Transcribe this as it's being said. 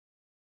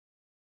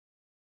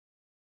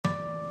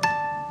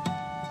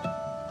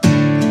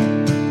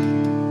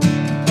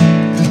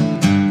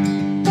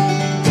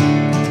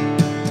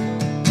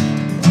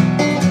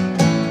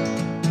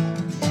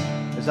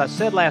I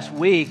said last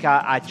week,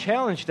 I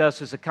challenged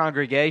us as a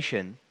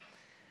congregation.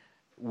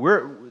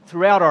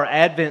 Throughout our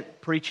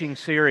Advent preaching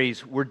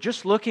series, we're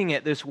just looking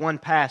at this one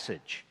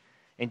passage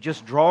and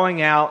just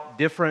drawing out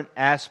different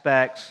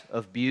aspects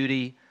of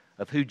beauty,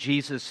 of who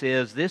Jesus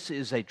is. This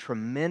is a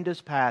tremendous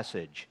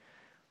passage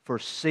for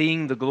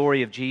seeing the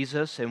glory of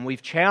Jesus, and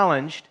we've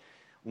challenged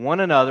one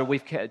another,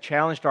 we've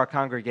challenged our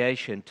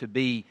congregation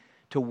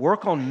to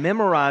work on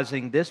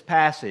memorizing this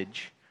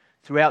passage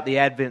throughout the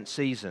Advent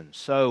season.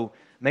 So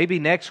maybe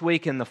next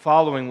week and the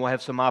following we'll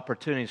have some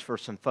opportunities for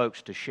some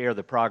folks to share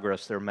the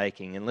progress they're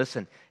making. And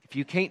listen, if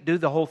you can't do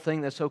the whole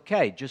thing, that's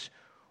okay. Just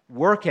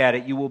work at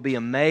it. You will be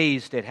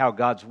amazed at how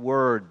God's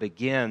Word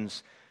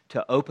begins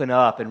to open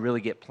up and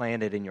really get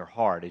planted in your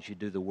heart as you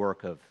do the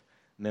work of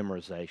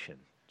memorization.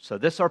 So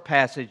this is our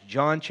passage,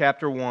 John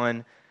chapter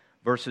 1,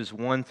 verses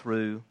 1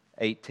 through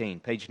 18,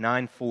 page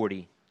 940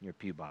 in your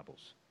pew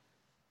Bibles.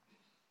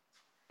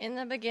 In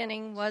the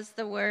beginning was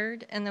the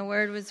Word, and the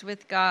Word was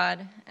with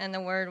God, and the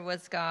Word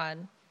was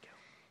God.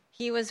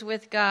 He was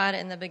with God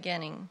in the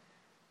beginning.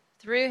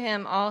 Through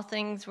him all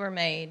things were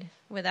made.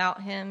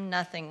 Without him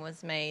nothing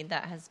was made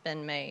that has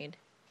been made.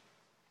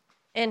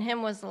 In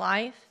him was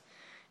life,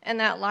 and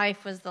that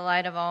life was the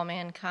light of all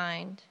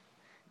mankind.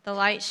 The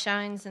light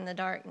shines in the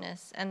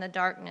darkness, and the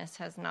darkness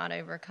has not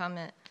overcome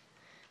it.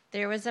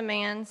 There was a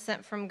man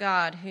sent from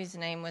God whose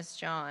name was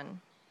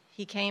John.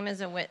 He came as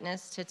a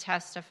witness to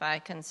testify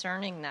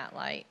concerning that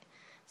light,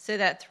 so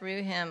that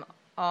through him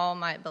all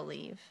might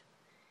believe.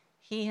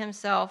 He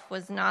himself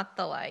was not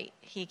the light.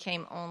 He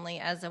came only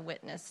as a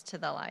witness to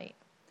the light.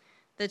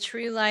 The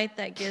true light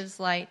that gives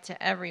light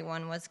to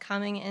everyone was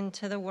coming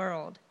into the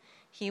world.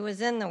 He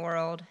was in the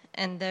world,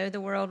 and though the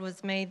world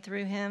was made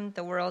through him,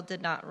 the world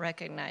did not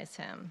recognize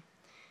him.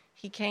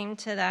 He came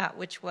to that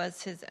which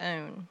was his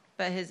own,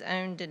 but his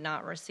own did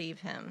not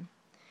receive him.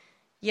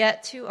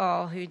 Yet to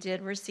all who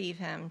did receive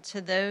him,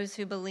 to those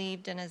who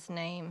believed in his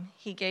name,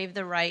 he gave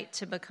the right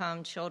to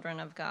become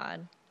children of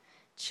God.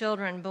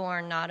 Children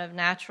born not of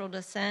natural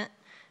descent,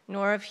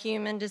 nor of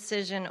human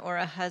decision or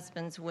a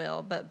husband's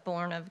will, but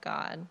born of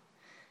God.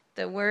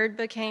 The Word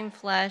became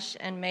flesh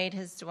and made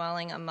his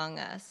dwelling among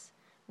us.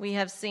 We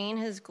have seen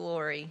his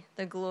glory,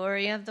 the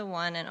glory of the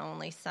one and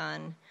only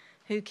Son,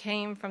 who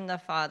came from the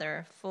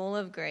Father, full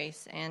of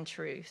grace and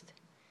truth.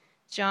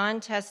 John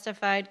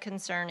testified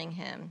concerning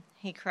him.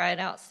 He cried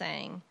out,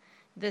 saying,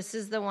 "This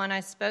is the one I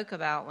spoke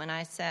about when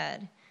I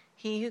said,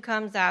 'He who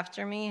comes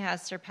after me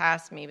has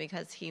surpassed me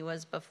because he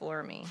was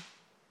before me.'"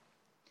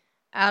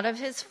 Out of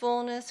his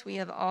fullness we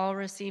have all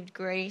received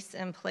grace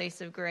in place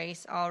of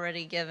grace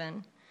already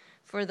given.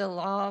 For the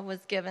law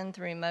was given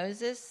through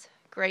Moses,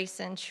 grace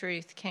and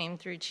truth came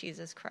through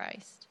Jesus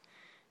Christ.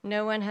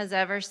 No one has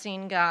ever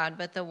seen God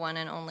but the one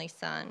and only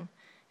Son,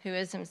 who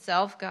is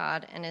himself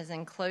God and is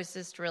in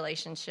closest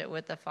relationship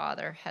with the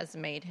Father, has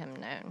made him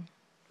known.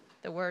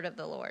 The word of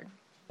the Lord.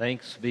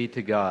 Thanks be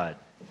to God.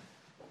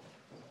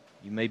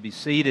 You may be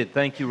seated.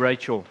 Thank you,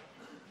 Rachel.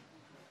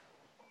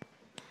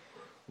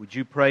 Would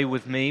you pray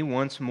with me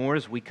once more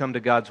as we come to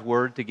God's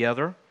Word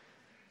together,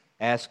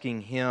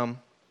 asking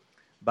Him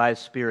by His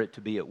Spirit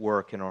to be at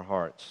work in our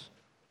hearts?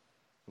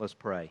 Let's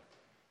pray.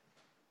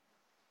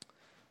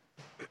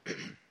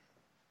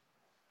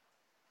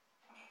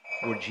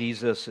 Lord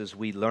Jesus, as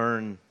we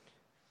learn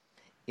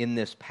in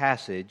this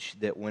passage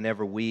that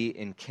whenever we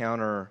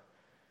encounter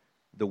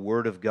the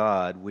Word of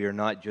God, we are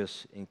not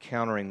just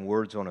encountering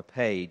words on a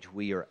page,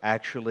 we are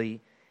actually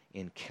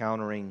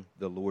encountering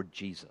the Lord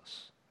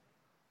Jesus.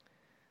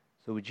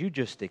 So would you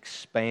just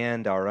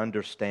expand our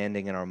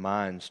understanding and our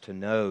minds to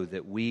know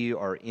that we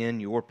are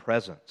in your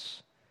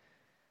presence,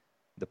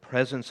 the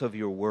presence of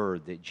your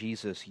Word, that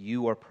Jesus,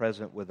 you are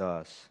present with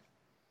us,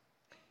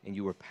 and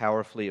you are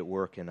powerfully at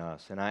work in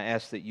us. And I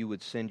ask that you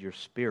would send your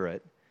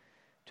Spirit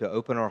to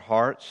open our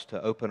hearts,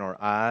 to open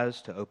our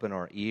eyes, to open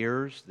our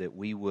ears, that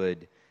we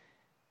would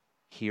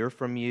hear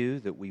from you,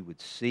 that we would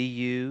see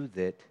you,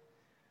 that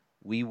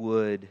we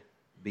would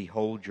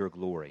behold your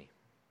glory,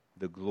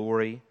 the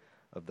glory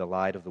of the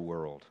light of the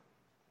world.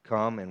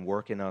 Come and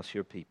work in us,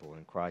 your people.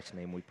 In Christ's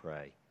name we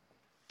pray.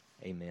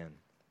 Amen.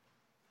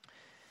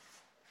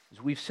 As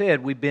we've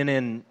said, we've been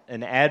in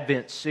an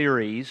Advent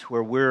series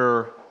where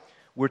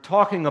we're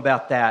talking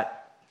about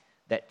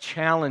that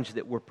challenge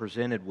that we're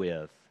presented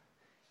with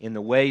in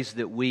the ways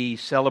that we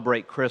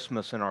celebrate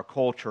Christmas in our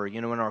culture. You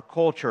know, in our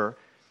culture,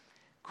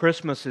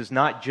 Christmas is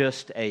not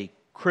just a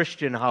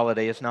Christian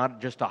holiday. It's not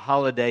just a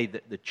holiday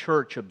that the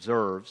church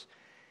observes.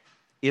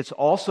 It's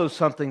also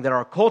something that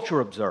our culture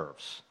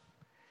observes.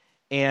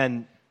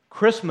 And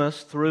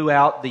Christmas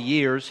throughout the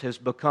years has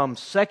become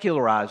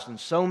secularized in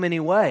so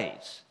many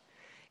ways.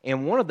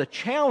 And one of the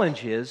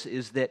challenges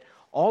is that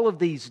all of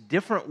these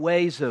different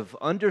ways of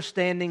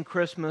understanding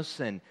Christmas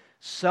and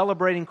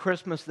celebrating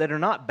Christmas that are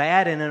not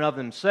bad in and of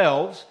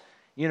themselves,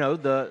 you know,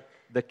 the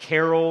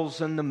carols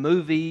and the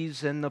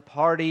movies and the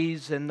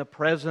parties and the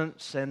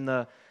presents and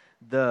the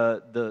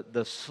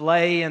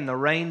sleigh and the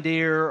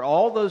reindeer,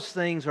 all those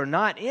things are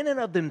not in and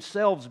of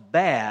themselves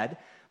bad,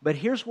 but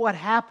here's what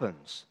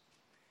happens.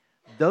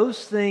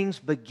 those things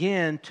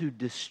begin to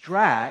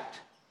distract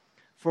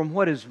from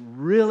what is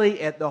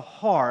really at the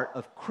heart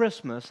of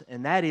Christmas,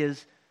 and that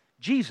is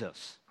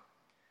Jesus.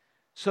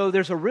 So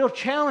there's a real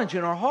challenge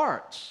in our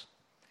hearts.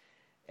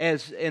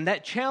 And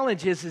that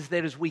challenge is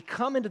that as we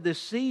come into this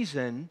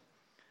season,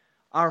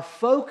 our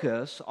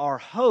focus, our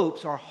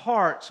hopes, our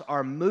hearts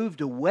are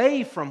moved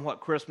away from what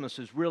Christmas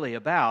is really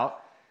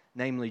about,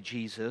 namely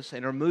Jesus,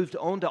 and are moved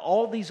on to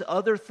all these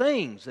other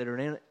things that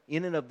are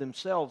in and of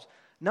themselves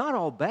not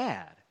all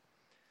bad.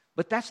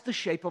 But that's the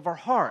shape of our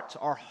hearts.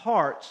 Our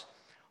hearts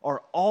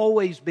are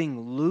always being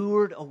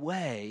lured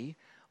away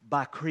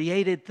by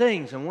created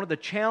things. And one of the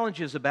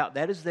challenges about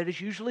that is that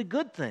it's usually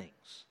good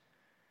things.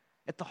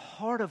 At the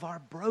heart of our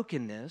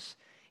brokenness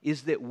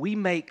is that we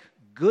make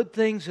good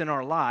things in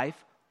our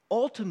life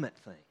ultimate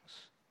things.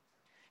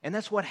 And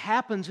that's what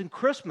happens in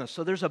Christmas.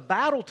 So there's a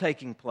battle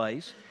taking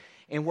place.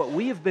 And what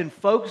we have been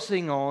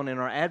focusing on in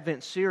our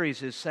Advent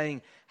series is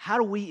saying, how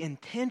do we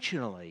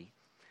intentionally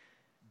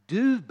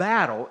do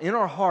battle in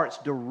our hearts,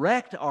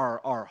 direct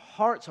our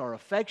hearts, our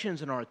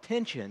affections, and our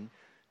attention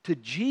to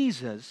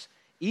Jesus,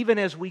 even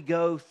as we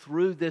go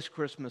through this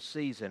Christmas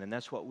season. And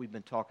that's what we've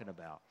been talking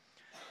about.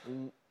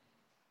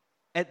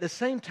 At the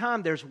same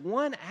time, there's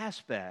one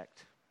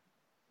aspect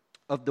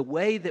of the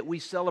way that we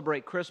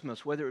celebrate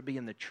Christmas, whether it be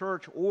in the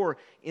church or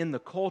in the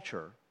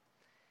culture,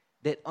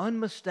 that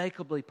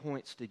unmistakably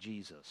points to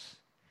Jesus.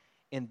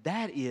 And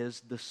that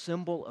is the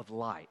symbol of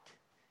light.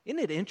 Isn't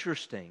it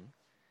interesting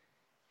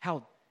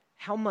how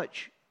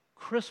much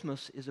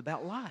Christmas is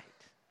about light?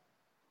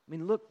 I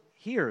mean, look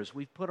here as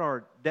we've put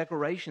our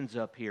decorations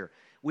up here.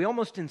 We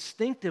almost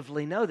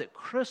instinctively know that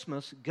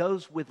Christmas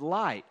goes with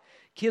light.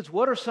 Kids,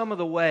 what are some of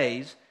the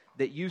ways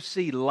that you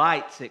see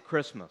lights at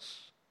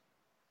Christmas?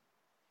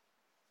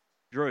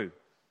 Drew?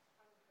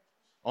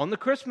 On the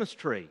Christmas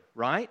tree,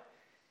 right?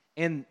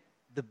 And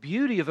the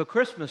beauty of a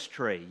Christmas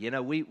tree, you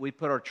know, we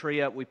put our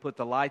tree up, we put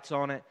the lights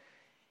on it,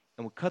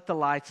 and we cut the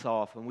lights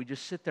off, and we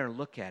just sit there and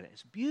look at it.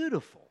 It's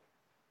beautiful.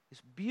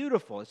 It's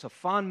beautiful. It's a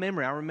fond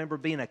memory. I remember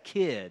being a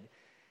kid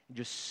and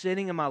just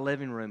sitting in my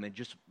living room and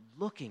just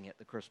looking at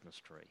the Christmas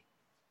tree.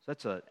 So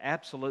that's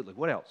absolutely.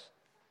 What else?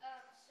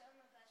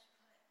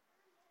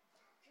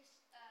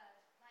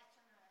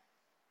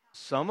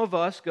 Some of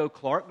us go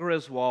Clark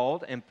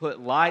Griswold and put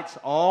lights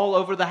all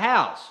over the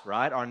house,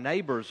 right? Our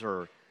neighbors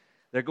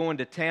they're going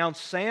to town.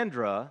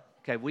 Sandra,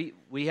 okay,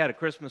 we had a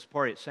Christmas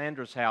party at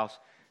Sandra's house.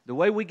 The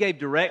way we gave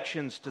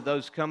directions to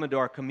those coming to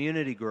our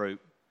community group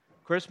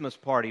Christmas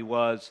party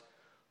was,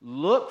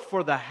 look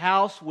for the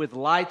house with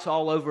lights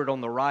all over it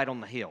on the right on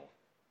the hill.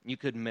 You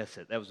couldn't miss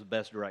it. That was the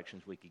best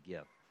directions we could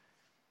give.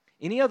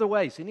 Any other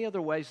ways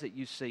that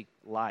you see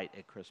light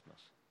at Christmas?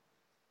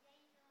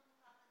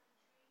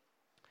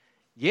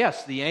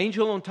 Yes, the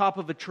angel on top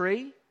of a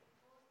tree.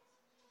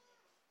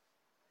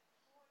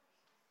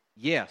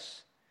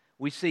 Yes.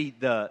 We see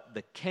the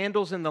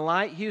candles in the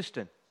light.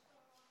 Houston.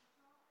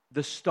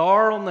 The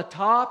star on the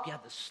top. Yeah,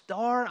 the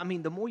star. I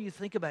mean, the more you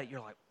think about it, you're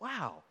like,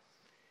 wow.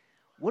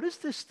 What is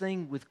this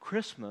thing with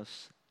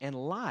Christmas and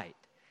light?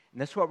 And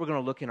that's what we're going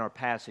to look in our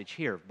passage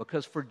here.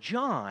 Because for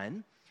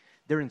John,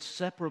 they're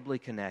inseparably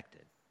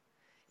connected.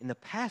 In the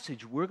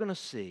passage, we're going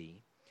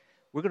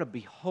to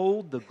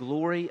behold the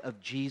glory of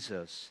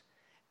Jesus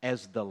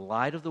as the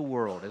light of the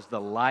world, as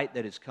the light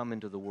that has come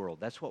into the world.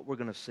 That's what we're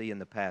going to see in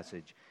the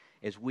passage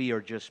as we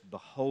are just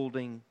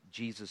beholding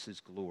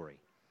Jesus' glory.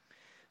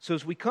 So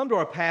as we come to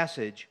our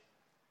passage,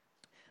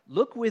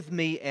 look with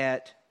me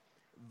at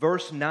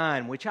verse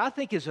 9, which I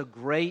think is a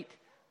great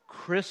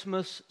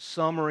Christmas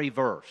summary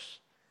verse.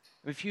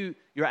 If you're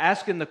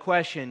asking the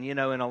question, you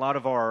know, in a lot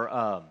of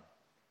our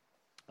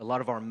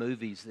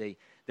movies,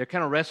 they're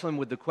kind of wrestling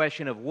with the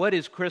question of what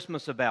is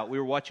Christmas about. We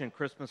were watching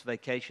Christmas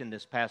Vacation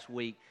this past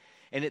week,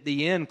 and at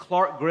the end,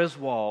 Clark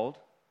Griswold,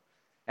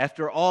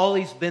 after all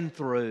he's been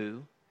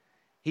through,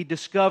 he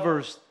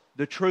discovers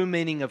the true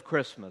meaning of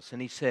Christmas.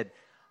 And he said,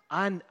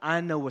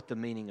 I know what the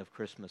meaning of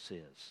Christmas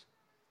is.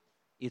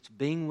 It's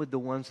being with the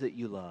ones that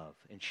you love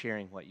and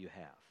sharing what you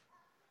have.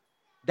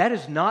 That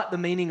is not the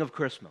meaning of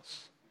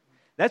Christmas.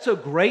 That's a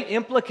great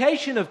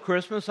implication of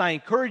Christmas. I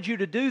encourage you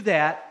to do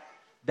that.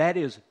 That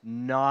is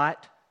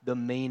not the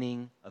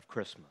meaning of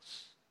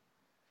Christmas.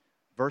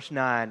 Verse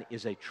 9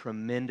 is a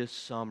tremendous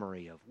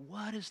summary of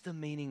what is the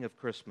meaning of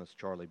Christmas,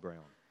 Charlie Brown.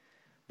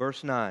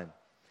 Verse 9,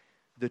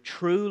 the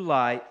true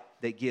light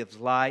that gives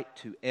light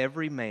to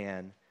every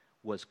man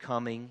was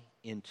coming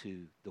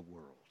into the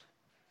world.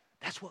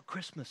 That's what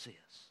Christmas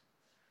is.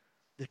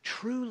 The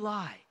true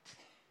light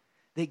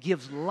that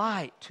gives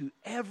light to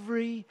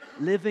every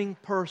living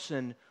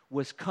person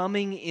was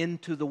coming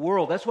into the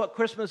world. That's what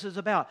Christmas is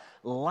about.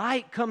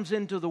 Light comes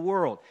into the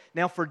world.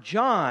 Now for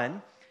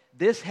John,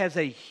 this has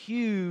a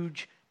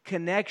huge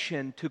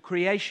connection to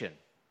creation.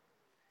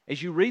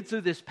 As you read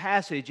through this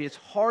passage, it's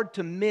hard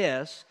to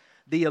miss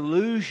the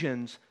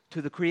allusions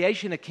to the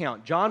creation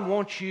account. John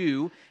wants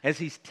you, as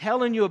he's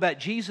telling you about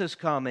Jesus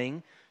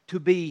coming, to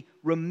be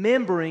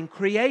remembering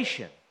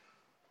creation.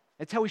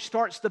 That's how he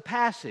starts the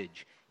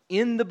passage.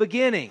 In the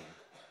beginning.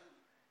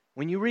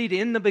 When you read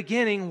in the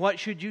beginning, what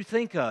should you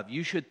think of?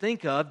 You should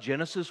think of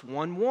Genesis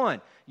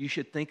 1:1. You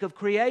should think of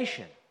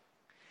creation.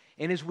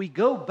 And as we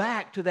go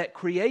back to that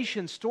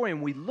creation story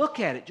and we look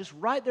at it just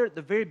right there at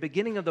the very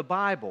beginning of the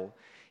Bible,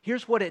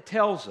 here's what it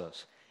tells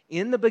us.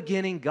 In the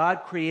beginning,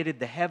 God created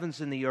the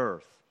heavens and the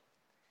earth.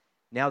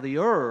 Now the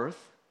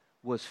earth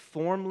was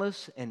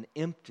formless and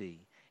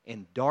empty,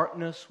 and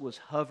darkness was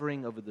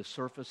hovering over the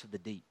surface of the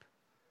deep.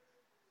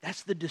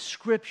 That's the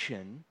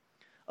description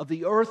of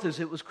the earth as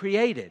it was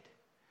created.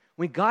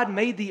 When God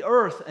made the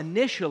earth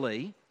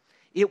initially,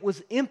 it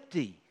was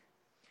empty.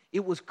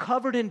 It was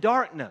covered in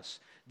darkness.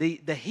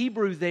 The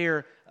Hebrew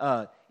there,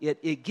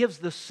 it gives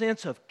the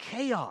sense of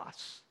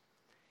chaos.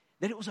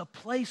 That it was a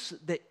place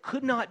that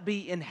could not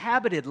be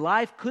inhabited.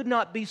 Life could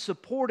not be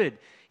supported.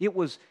 There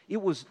was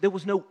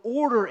no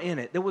order in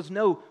it. There was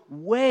no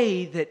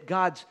way that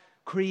God's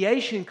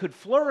creation could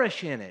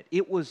flourish in it.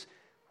 It was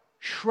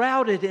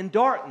shrouded in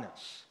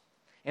darkness.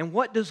 And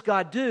what does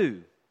God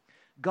do?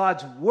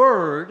 God's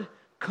Word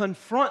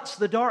confronts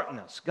the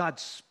darkness. God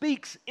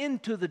speaks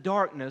into the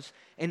darkness,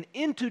 and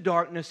into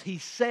darkness He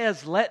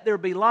says, "Let there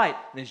be light."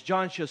 And as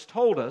John just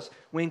told us,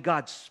 when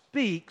God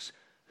speaks,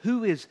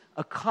 who is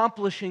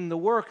accomplishing the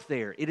work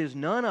there? It is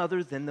none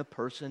other than the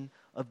person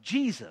of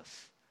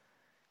Jesus.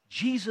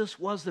 Jesus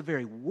was the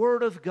very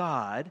Word of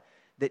God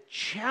that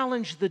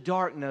challenged the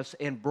darkness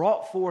and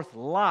brought forth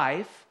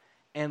life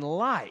and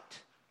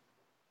light.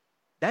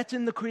 That's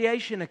in the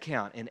creation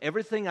account, and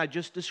everything I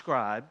just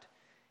described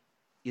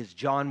is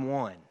John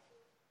 1.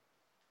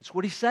 That's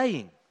what he's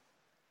saying.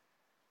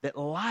 That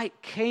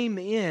light came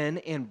in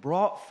and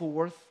brought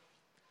forth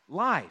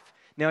life.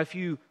 Now, if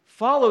you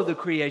follow the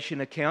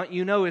creation account,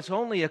 you know it's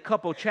only a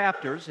couple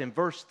chapters in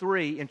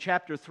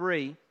chapter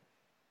 3,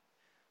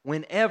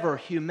 whenever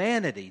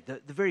humanity,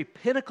 the very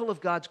pinnacle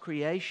of God's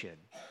creation,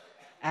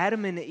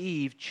 Adam and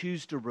Eve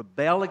choose to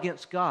rebel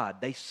against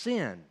God. They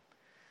sin.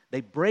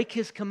 They break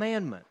His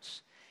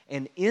commandments.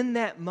 And in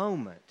that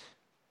moment,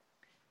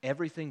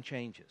 everything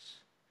changes.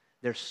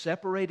 They're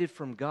separated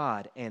from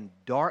God, and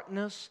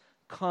darkness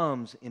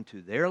comes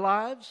into their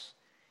lives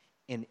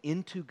and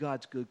into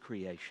God's good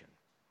creation.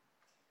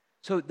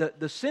 So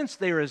the sense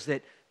there is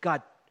that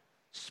God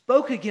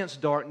spoke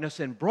against darkness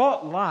and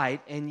brought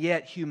light, and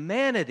yet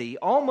humanity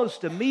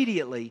almost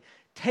immediately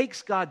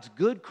takes God's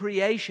good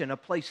creation, a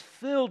place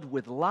filled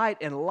with light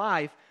and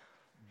life,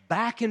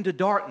 back into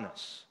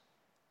darkness.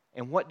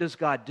 And what does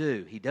God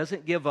do? He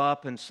doesn't give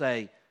up and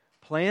say,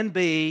 plan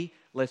B,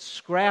 let's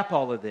scrap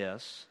all of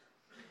this.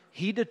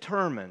 He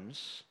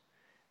determines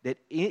that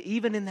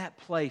even in that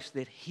place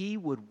that He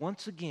would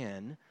once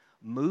again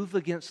move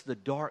against the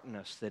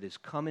darkness that has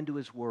come into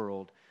His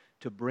world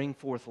to bring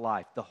forth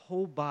life. The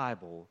whole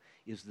Bible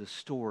is the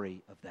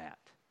story of that.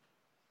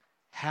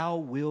 How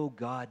will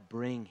God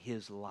bring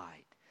His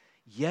light?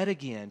 Yet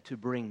again to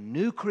bring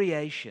new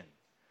creation,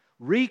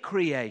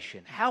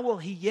 recreation. How will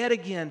He yet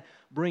again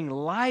bring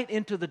light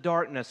into the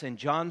darkness? And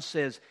John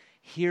says,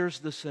 here's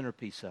the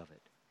centerpiece of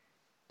it,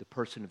 the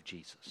person of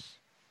Jesus.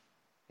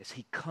 As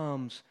He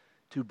comes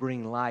to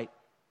bring light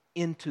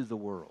into the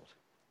world.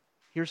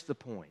 Here's the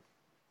point.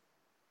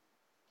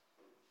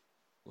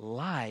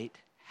 Light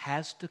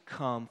has to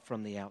come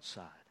from the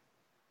outside.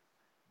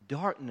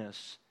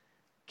 Darkness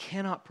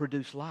cannot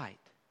produce light.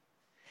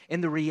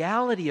 And the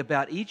reality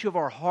about each of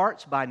our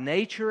hearts by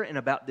nature and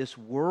about this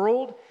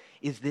world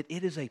is that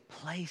it is a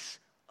place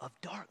of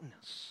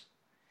darkness.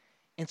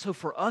 And so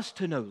for us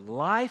to know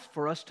life,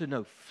 for us to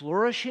know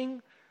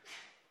flourishing,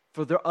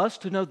 for us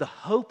to know the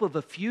hope of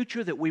a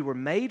future that we were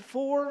made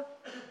for,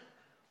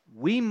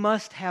 we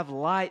must have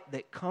light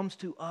that comes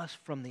to us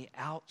from the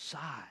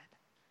outside.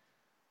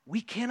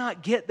 We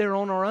cannot get there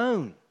on our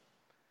own.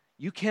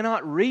 You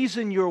cannot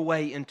reason your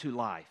way into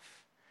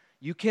life.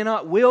 You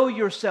cannot will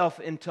yourself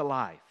into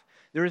life.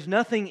 There is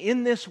nothing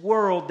in this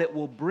world that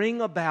will bring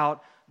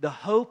about the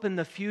hope and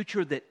the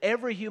future that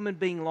every human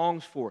being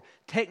longs for.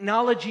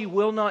 Technology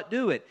will not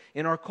do it.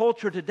 In our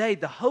culture today,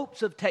 the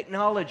hopes of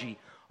technology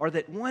are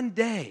that one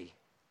day,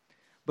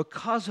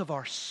 because of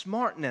our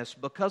smartness,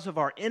 because of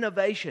our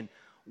innovation,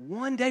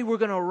 one day we're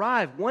going to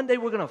arrive. One day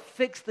we're going to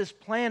fix this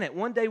planet.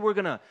 One day we're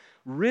going to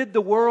rid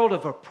the world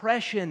of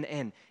oppression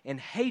and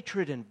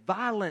hatred and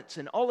violence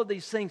and all of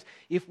these things.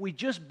 If we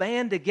just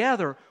band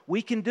together,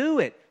 we can do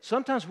it.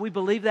 Sometimes we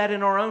believe that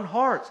in our own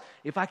hearts.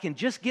 If I can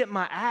just get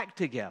my act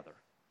together,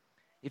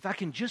 if I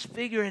can just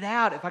figure it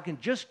out, if I can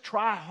just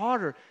try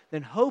harder,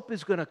 then hope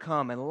is going to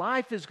come and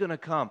life is going to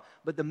come.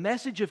 But the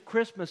message of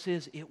Christmas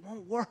is it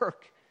won't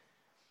work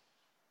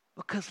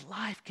because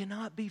life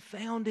cannot be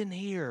found in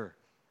here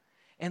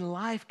and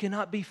life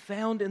cannot be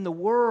found in the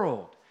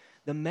world.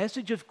 The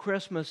message of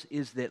Christmas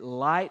is that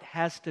light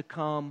has to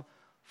come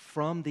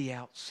from the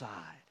outside.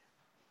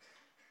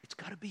 It's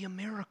got to be a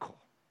miracle.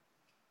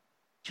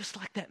 Just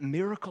like that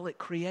miracle at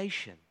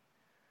creation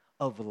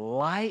of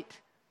light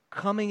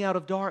coming out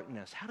of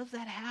darkness. How does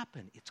that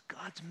happen? It's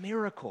God's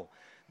miracle.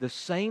 The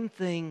same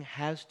thing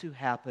has to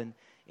happen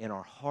in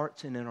our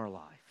hearts and in our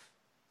life.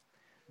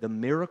 The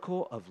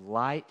miracle of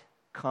light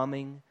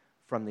coming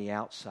from the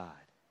outside.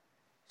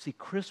 See,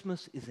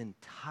 Christmas is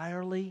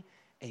entirely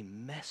a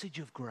message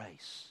of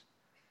grace,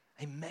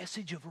 a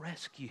message of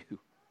rescue.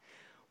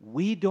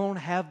 We don't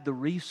have the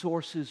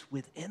resources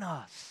within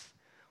us.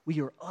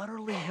 We are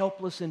utterly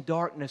helpless in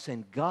darkness,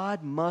 and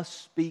God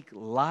must speak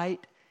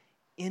light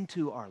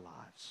into our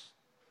lives.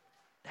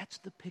 That's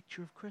the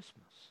picture of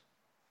Christmas.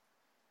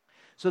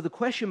 So the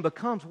question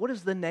becomes, what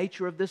is the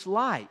nature of this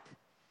light?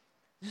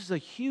 This is a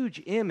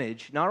huge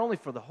image, not only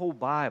for the whole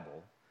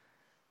Bible,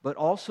 but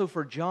also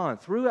for John.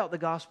 Throughout the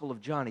Gospel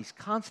of John, he's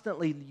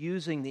constantly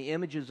using the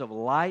images of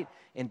light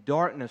and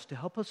darkness to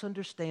help us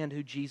understand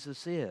who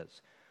Jesus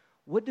is.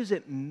 What does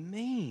it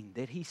mean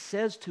that he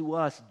says to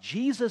us,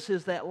 Jesus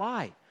is that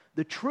light,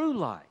 the true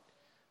light,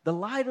 the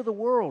light of the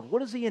world? What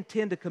does he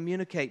intend to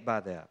communicate by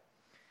that?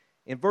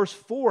 In verse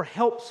 4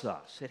 helps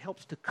us. It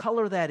helps to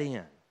color that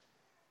in.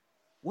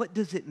 What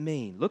does it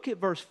mean? Look at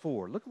verse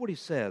 4. Look at what he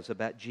says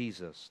about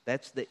Jesus.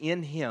 That's the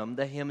in him.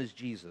 The him is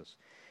Jesus.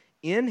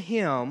 In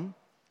him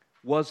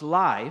was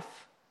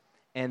life,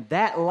 and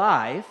that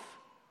life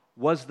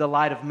was the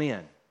light of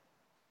men.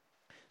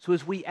 So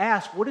as we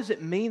ask, what does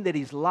it mean that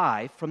he's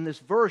life? From this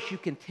verse, you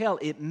can tell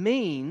it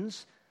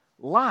means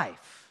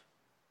life.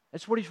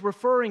 That's what he's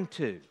referring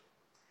to.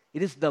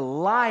 It is the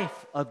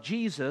life of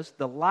Jesus,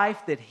 the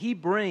life that he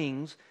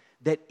brings,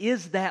 that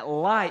is that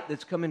light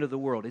that's come into the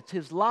world. It's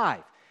his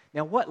life.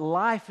 Now, what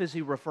life is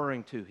he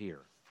referring to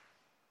here?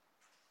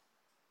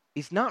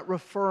 He's not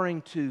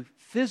referring to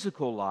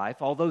physical life,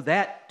 although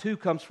that too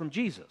comes from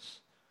Jesus.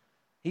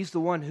 He's the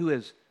one who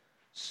has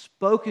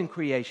spoken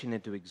creation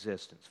into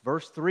existence.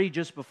 Verse 3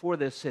 just before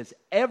this says,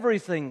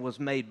 everything was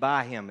made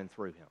by him and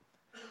through him.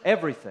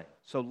 Everything.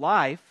 So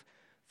life,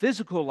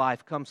 physical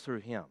life, comes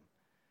through him.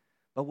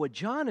 But what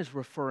John is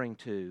referring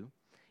to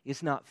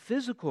is not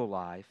physical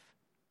life,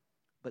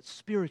 but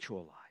spiritual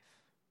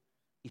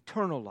life,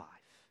 eternal life,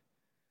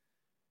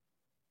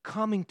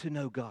 coming to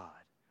know God,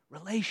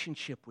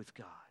 relationship with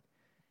God,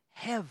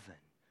 heaven,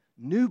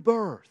 new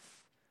birth,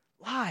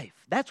 life.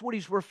 That's what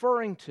he's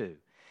referring to.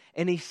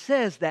 And he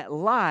says that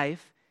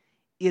life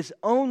is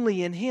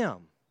only in him.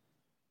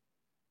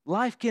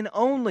 Life can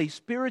only,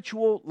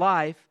 spiritual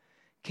life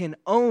can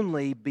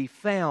only be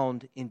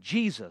found in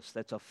Jesus.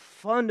 That's a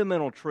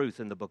fundamental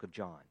truth in the book of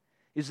John.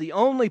 It's the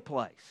only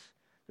place.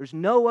 There's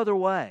no other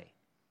way.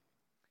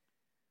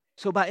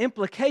 So by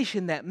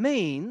implication, that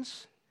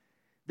means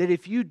that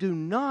if you do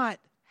not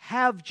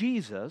have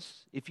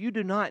Jesus, if you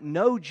do not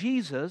know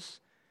Jesus,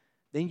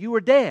 then you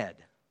are dead.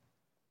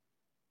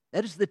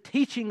 That is the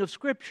teaching of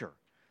Scripture.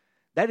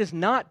 That is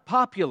not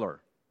popular.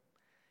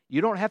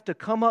 You don't have to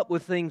come up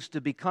with things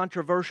to be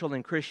controversial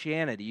in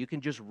Christianity. You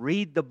can just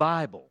read the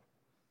Bible.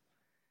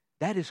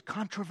 That is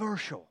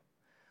controversial,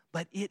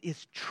 but it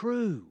is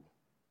true.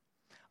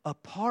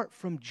 Apart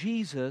from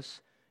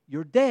Jesus,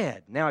 you're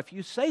dead. Now, if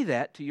you say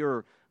that to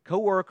your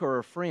coworker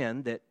or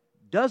friend that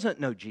doesn't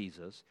know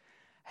Jesus,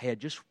 hey, I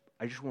just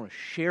want to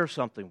share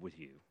something with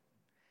you.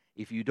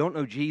 If you don't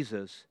know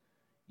Jesus,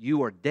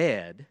 you are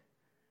dead.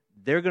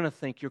 They're going to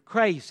think you're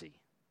crazy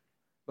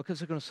because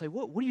they're going to say,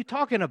 what are you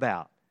talking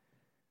about?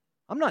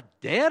 I'm not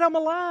dead, I'm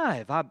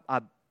alive.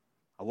 I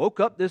woke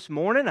up this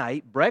morning, I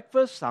ate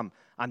breakfast, I'm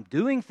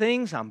doing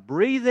things, I'm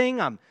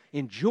breathing, I'm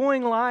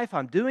enjoying life,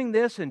 I'm doing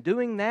this and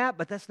doing that,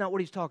 but that's not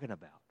what he's talking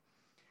about.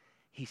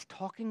 He's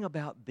talking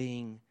about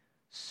being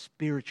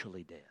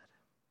spiritually dead,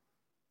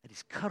 that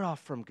he's cut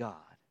off from God,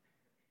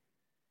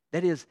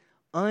 that is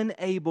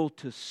unable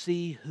to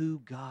see who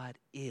God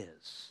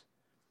is.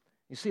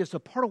 You see, it's a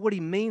part of what he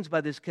means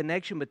by this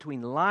connection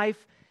between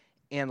life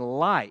and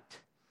light.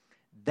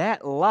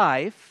 That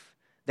life,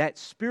 that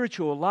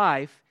spiritual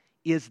life,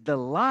 is the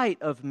light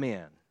of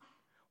men.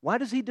 Why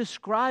does he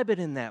describe it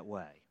in that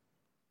way?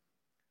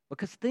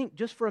 Because think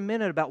just for a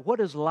minute about what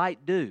does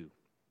light do?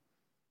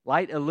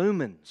 Light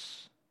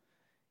illumines.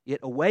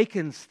 It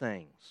awakens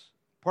things.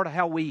 Part of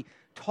how we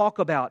talk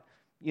about,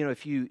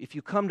 if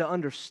you come to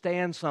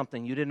understand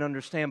something you didn't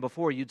understand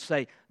before, you'd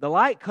say, the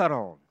light cut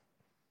on.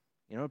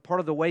 Part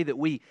of the way that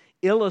we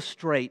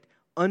illustrate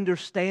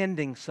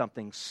understanding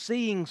something,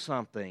 seeing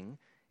something,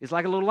 is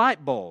like a little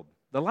light bulb.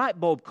 The light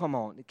bulb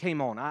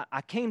came on.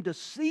 I came to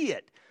see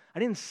it. I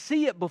didn't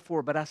see it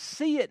before, but I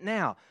see it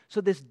now. So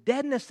this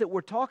deadness that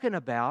we're talking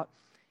about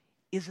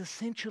is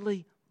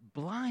essentially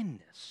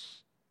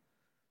blindness.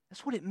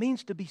 That's what it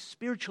means to be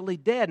spiritually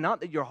dead. Not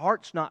that your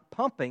heart's not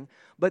pumping,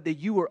 but that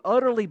you are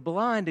utterly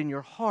blind in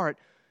your heart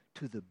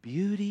to the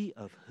beauty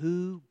of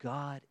who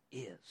God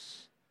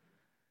is.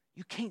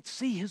 You can't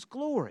see His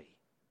glory.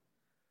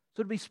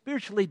 So to be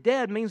spiritually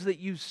dead means that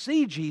you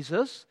see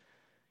Jesus.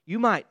 You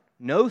might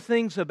know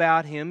things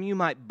about Him. You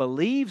might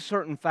believe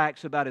certain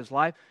facts about His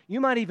life. You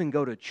might even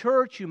go to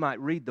church. You might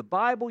read the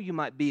Bible. You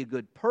might be a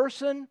good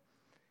person.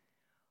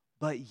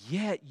 But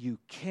yet you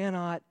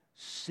cannot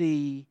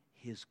see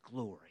His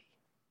glory.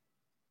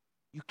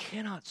 You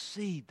cannot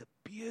see the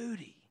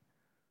beauty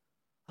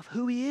of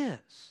who He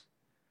is.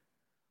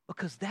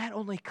 Because that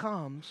only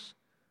comes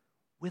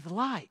with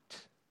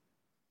light.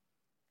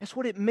 That's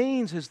what it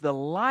means as the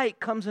light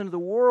comes into the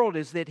world,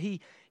 is that He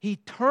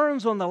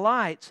turns on the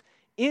lights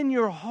in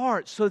your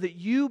heart so that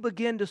you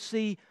begin to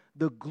see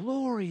the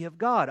glory of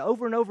God.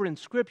 Over and over in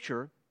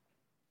Scripture,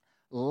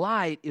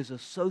 light is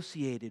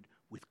associated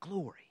with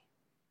glory.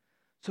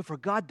 So for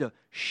God to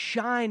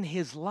shine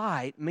His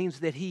light means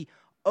that He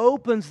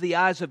opens the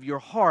eyes of your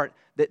heart,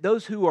 that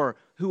those who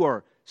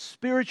are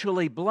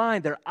spiritually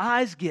blind, their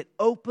eyes get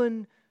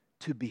open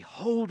to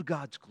behold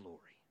God's glory.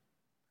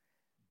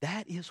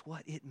 That is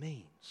what it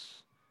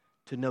means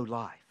to know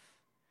life.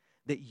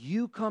 That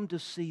you come to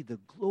see the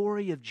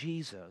glory of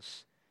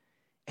Jesus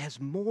as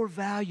more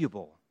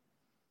valuable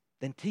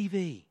than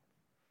TV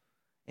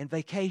and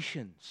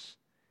vacations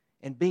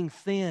and being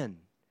thin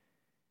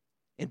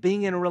and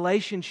being in a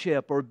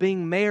relationship or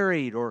being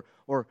married or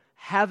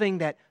having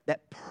that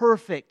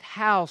perfect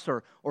house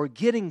or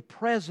getting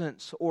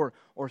presents or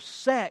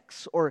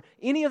sex or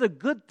any of the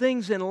good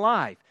things in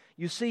life.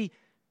 You see,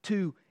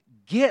 to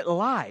get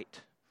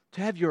light,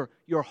 to have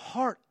your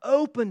heart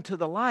open to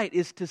the light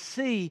is to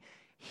see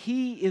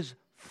He is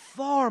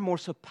far more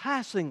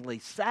surpassingly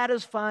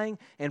satisfying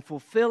and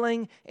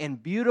fulfilling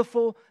and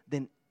beautiful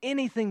than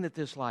anything that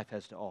this life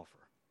has to offer.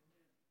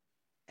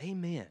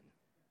 Amen.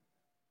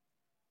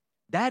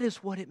 That is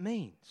what it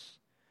means.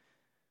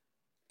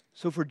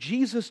 So for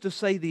Jesus to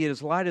say that He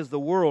is light as the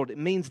world, it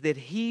means that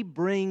He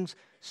brings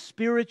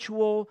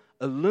spiritual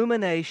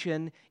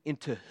illumination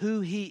into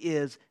who He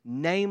is,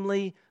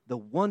 namely the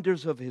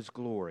wonders of His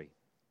glory.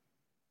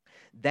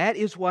 That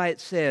is why it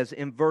says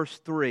in verse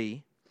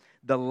 3,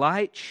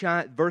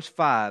 verse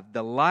 5,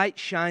 the light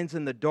shines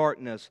in the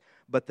darkness,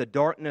 but the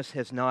darkness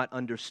has not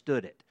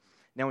understood it.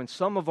 Now in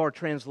some of our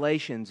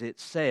translations it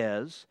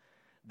says,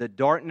 the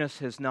darkness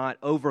has not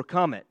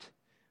overcome it.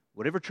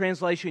 Whatever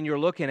translation you're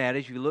looking at,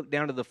 as you look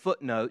down to the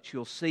footnotes,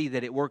 you'll see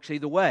that it works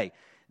either way.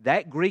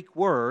 That Greek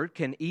word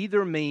can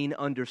either mean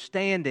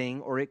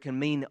understanding or it can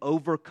mean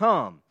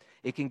overcome.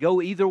 It can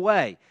go either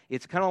way.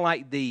 It's kind of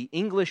like the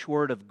English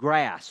word of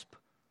grasp.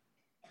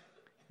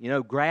 You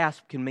know,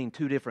 grasp can mean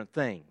two different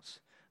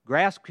things.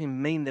 Grasp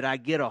can mean that I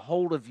get a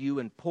hold of you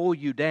and pull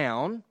you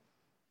down,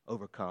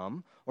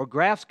 overcome. Or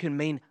grasp can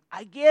mean,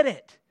 I get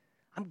it.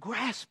 I'm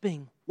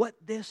grasping what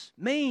this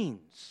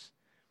means.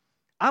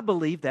 I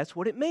believe that's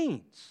what it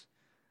means.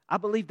 I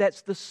believe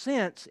that's the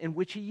sense in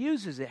which he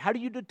uses it. How do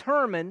you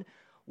determine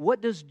how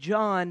does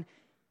John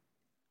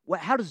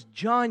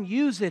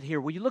use it here?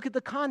 Well, you look at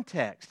the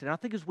context. And I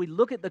think as we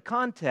look at the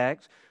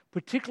context,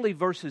 particularly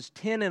verses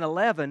 10 and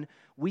 11,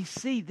 we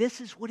see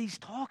this is what he's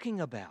talking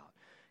about.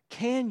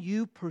 Can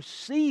you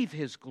perceive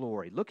His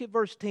glory? Look at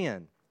verse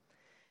 10.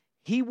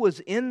 He was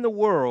in the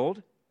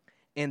world,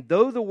 and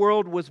though the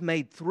world was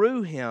made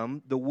through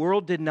Him, the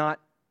world did not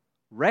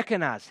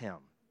recognize Him.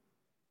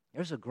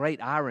 There's a great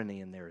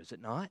irony in there, is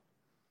it not?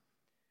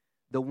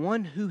 The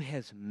one who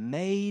has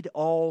made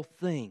all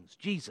things,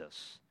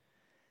 Jesus,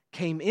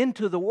 came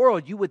into the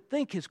world. You would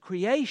think His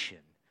creation,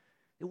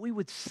 that we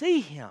would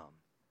see Him,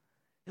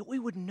 that we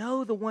would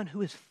know the one who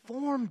has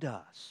formed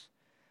us.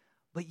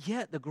 But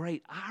yet the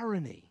great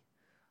irony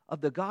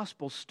of the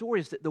gospel story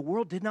is that the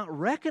world did not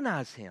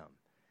recognize Him.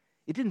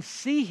 It didn't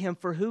see Him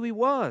for who He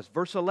was.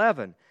 Verse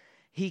 11,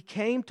 He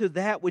came to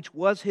that which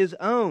was His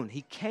own.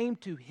 He came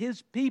to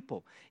His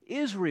people,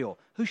 Israel,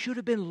 who should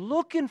have been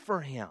looking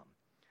for Him.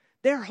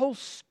 Their whole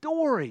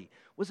story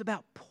was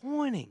about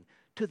pointing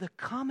to the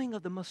coming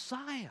of the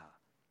Messiah.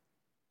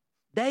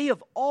 They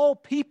of all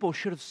people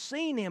should have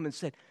seen Him and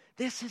said,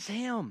 this is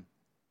Him,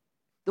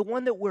 the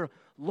one that we're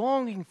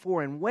longing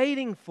for and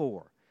waiting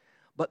for.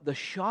 But the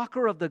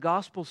shocker of the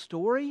gospel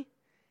story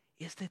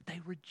is that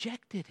they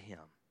rejected Him.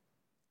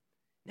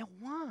 Now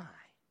why?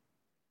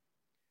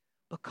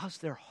 Because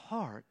their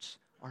hearts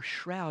are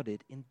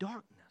shrouded in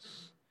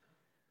darkness.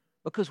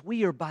 Because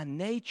we are by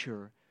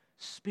nature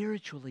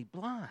spiritually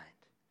blind.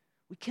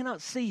 We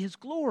cannot see His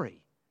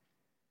glory.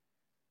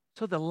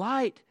 So the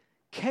light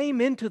came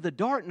into the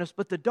darkness,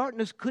 but the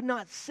darkness could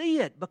not see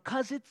it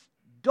because it's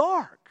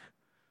dark.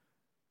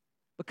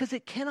 Because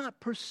it cannot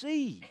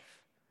perceive.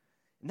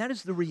 And that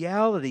is the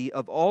reality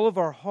of all of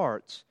our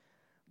hearts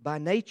by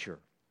nature.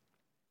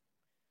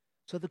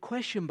 So the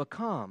question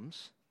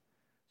becomes,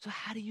 so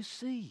how do you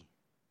see?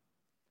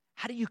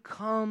 How do you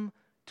come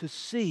to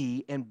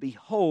see and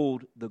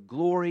behold the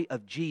glory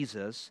of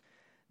Jesus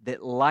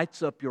that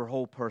lights up your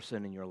whole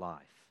person in your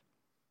life?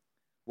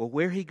 Well,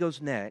 where he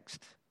goes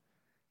next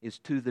is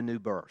to the new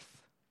birth.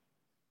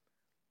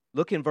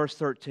 Look in verse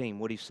 13,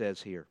 what he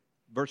says here.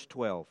 Verse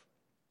 12.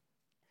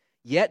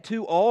 Yet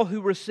to all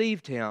who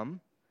received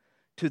Him,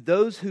 to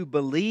those who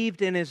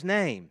believed in His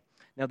name.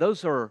 Now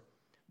those are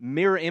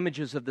mirror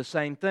images of the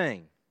same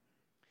thing.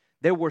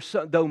 There were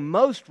some, though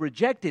most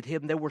rejected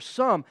Him, there were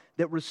some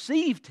that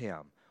received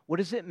Him. What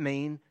does it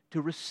mean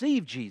to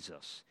receive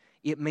Jesus?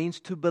 It means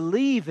to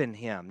believe in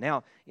Him.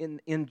 Now,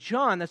 in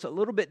John, that's a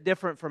little bit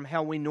different from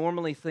how we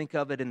normally think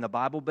of it in the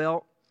Bible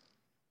Belt.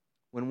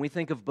 When we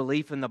think of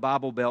belief in the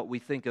Bible Belt, we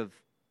think of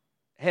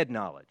head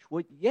knowledge.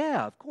 Well,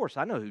 yeah, of course,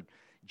 I know who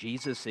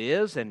Jesus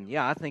is, and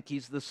yeah, I think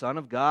He's the Son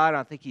of God.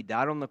 I think He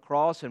died on the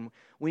cross, and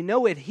we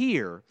know it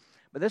here.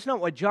 But that's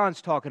not what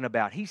John's talking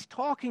about. He's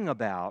talking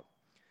about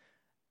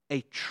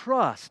a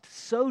trust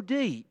so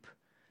deep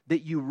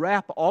that you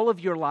wrap all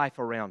of your life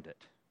around it.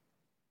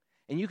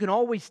 And you can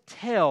always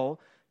tell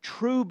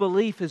true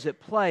belief is at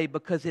play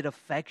because it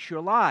affects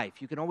your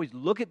life. You can always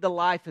look at the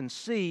life and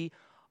see,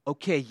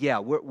 okay, yeah,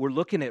 we're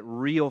looking at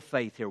real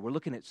faith here. We're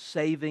looking at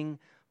saving,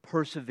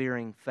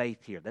 persevering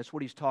faith here. That's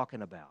what he's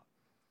talking about.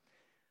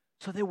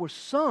 So there were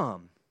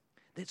some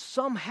that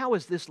somehow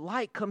as this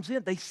light comes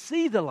in, they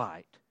see the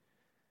light.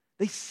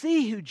 They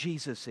see who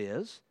Jesus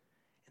is,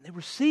 and they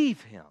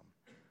receive Him.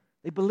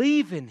 They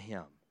believe in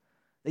Him.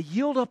 They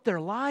yield up their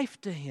life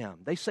to Him.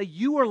 They say,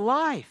 you are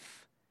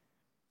life.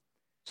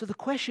 So the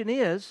question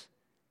is,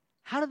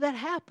 how did that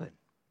happen?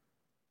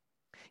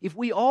 If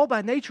we all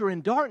by nature are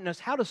in darkness,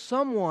 how does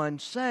someone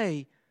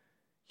say,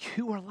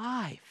 you are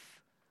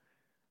life?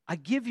 I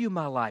give you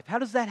my life. How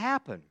does that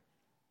happen?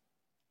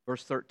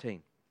 Verse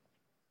 13.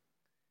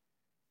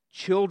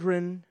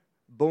 Children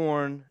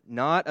born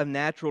not of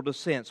natural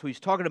descent. So he's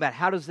talking about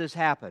how does this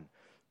happen?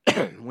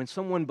 When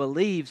someone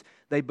believes,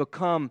 they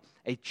become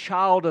a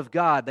child of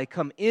God. They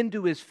come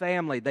into His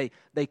family.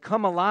 They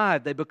come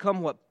alive. They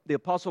become what the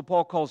Apostle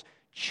Paul calls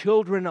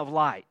children of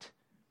light.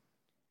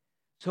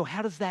 So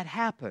how does that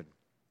happen?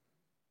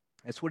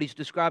 That's what he's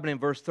describing in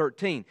verse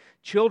 13.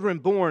 Children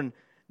born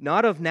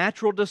not of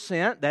natural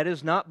descent, that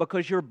is not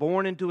because you're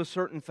born into a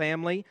certain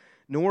family,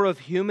 nor of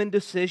human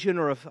decision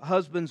or of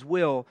husband's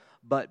will,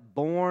 but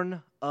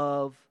born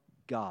of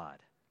God.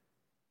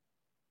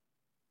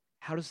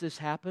 How does this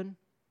happen?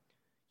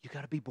 You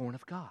got to be born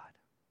of God.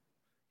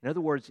 In other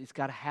words, it's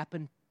got to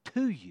happen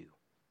to you.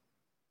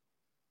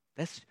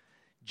 That's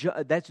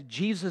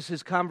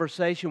Jesus'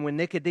 conversation with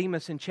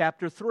Nicodemus in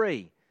chapter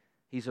 3.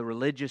 He's a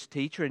religious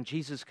teacher, and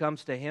Jesus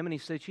comes to him and he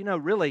says, you know,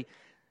 really,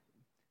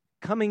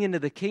 coming into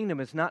the kingdom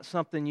is not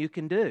something you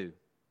can do.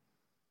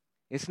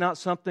 It's not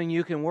something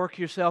you can work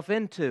yourself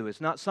into.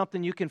 It's not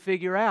something you can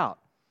figure out.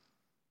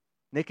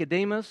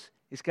 Nicodemus,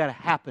 it's got to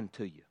happen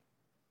to you.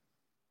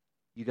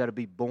 You got to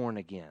be born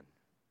again.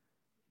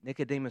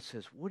 Nicodemus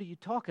says, what are you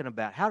talking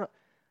about? How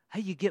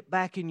you get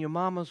back in your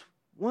mama's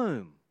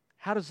womb?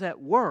 How does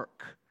that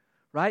work?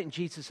 Right? And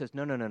Jesus says,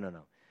 no.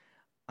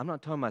 I'm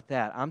not talking about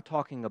that. I'm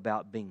talking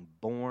about being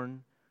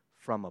born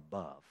from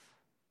above.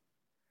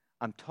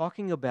 I'm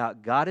talking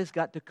about God has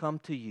got to come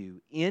to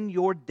you in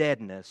your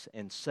deadness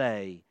and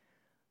say,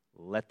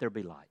 let there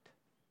be light.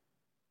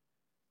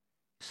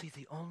 See,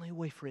 the only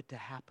way for it to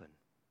happen,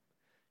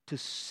 to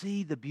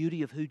see the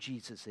beauty of who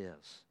Jesus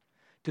is,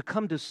 to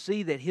come to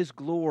see that His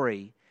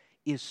glory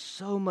is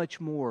so much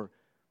more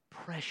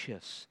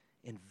precious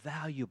and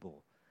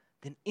valuable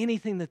than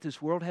anything that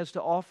this world has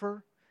to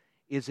offer,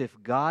 is if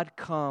God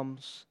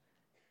comes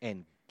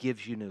and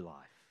gives you new life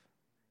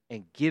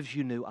and gives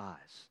you new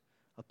eyes.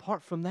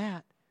 Apart from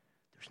that,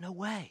 there's no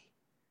way.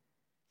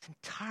 It's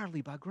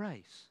entirely by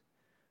grace.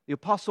 The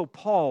Apostle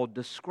Paul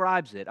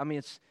describes it. I mean,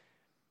 it's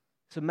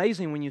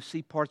amazing when you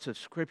see parts of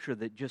Scripture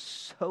that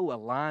just so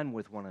align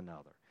with one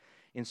another.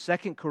 In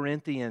 2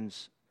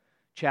 Corinthians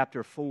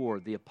chapter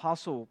 4, the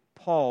Apostle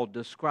Paul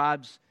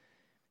describes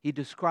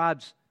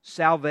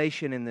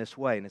salvation in this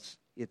way, and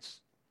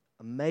it's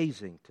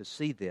amazing to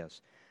see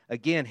this.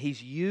 Again,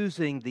 he's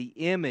using the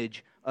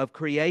image of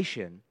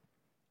creation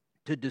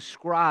to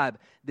describe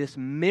this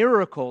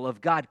miracle of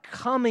God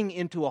coming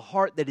into a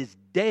heart that is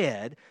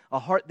dead, a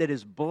heart that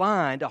is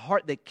blind, a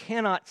heart that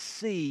cannot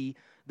see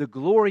the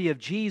glory of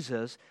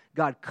Jesus,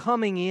 God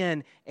coming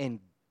in and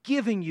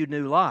giving you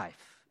new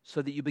life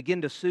so that you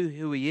begin to see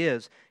who He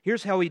is.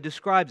 Here's how he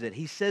describes it.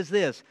 He says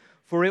this,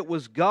 for it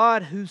was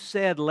God who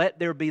said, let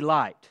there be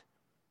light.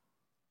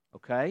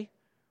 Okay?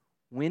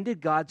 When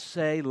did God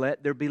say,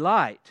 let there be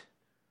light?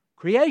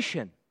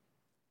 Creation.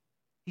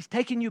 He's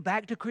taking you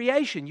back to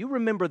creation. You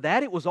remember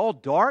that? It was all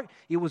dark.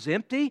 It was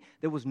empty.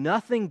 There was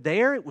nothing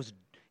there. It was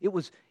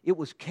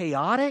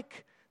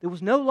chaotic. There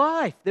was no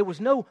life. There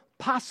was no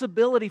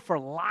possibility for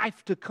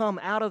life to come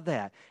out of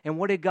that. And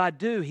what did God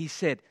do? He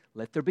said,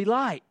 let there be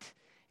light.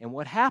 And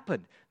what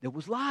happened? There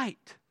was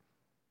light.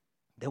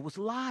 There was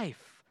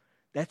life.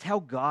 That's how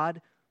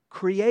God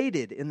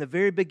created in the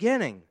very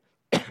beginning.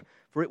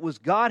 For it was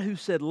God who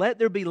said, let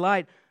there be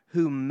light,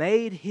 who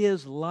made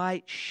His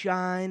light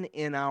shine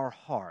in our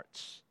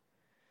hearts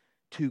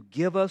to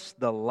give us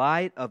the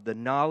light of the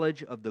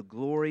knowledge of the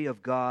glory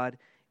of God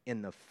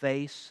in the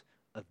face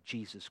of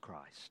Jesus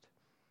Christ.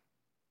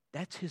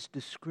 That's His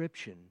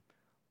description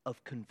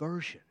of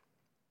conversion.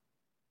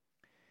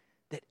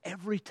 That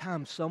every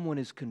time someone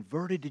is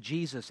converted to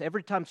Jesus,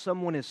 every time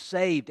someone is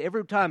saved,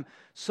 every time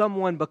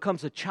someone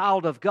becomes a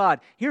child of God,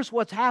 here's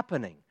what's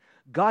happening.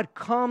 God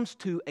comes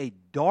to a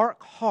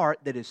dark heart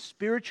that is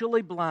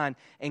spiritually blind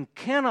and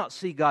cannot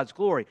see God's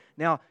glory.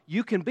 Now,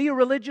 you can be a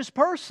religious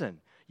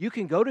person. You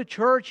can go to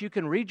church, you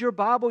can read your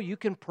Bible, you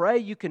can pray,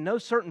 you can know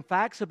certain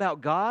facts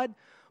about God,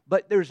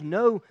 but there's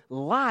no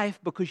life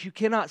because you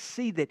cannot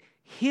see that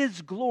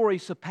His glory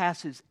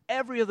surpasses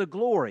every other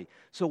glory.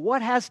 So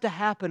what has to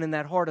happen in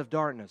that heart of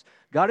darkness?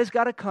 God has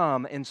got to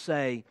come and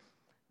say,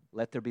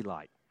 let there be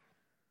light.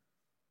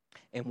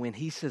 And when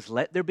He says,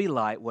 let there be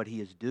light, what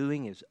He is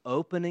doing is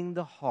opening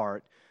the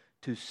heart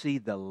to see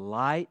the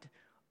light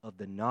of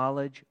the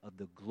knowledge of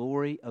the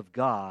glory of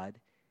God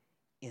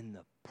in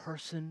the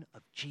person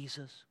of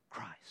Jesus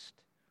Christ.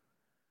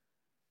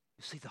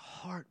 You see, the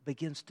heart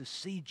begins to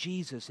see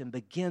Jesus and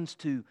begins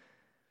to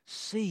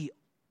see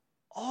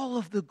all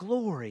of the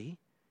glory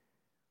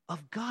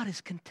of God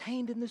is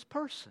contained in this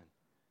person.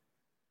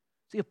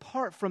 See,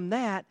 apart from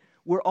that,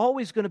 we're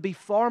always going to be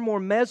far more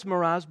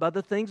mesmerized by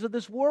the things of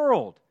this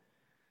world.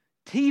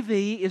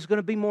 TV is going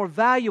to be more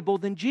valuable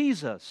than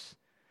Jesus.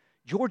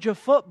 Georgia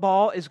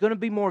football is going to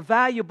be more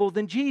valuable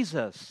than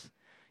Jesus.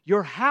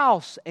 Your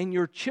house and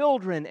your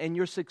children and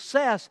your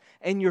success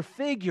and your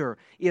figure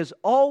is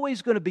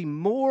always going to be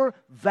more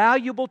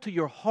valuable to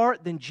your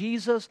heart than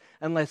Jesus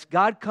unless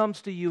God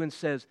comes to you and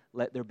says,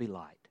 "Let there be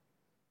light."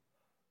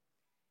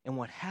 And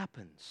what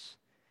happens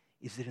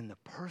is that in the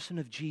person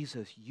of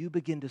Jesus, you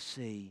begin to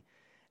see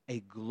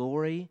a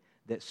glory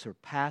that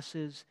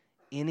surpasses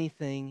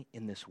anything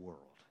in this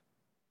world.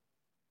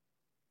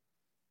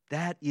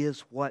 That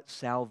is what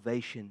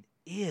salvation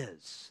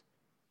is.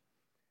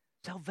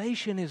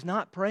 Salvation is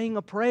not praying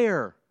a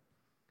prayer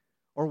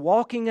or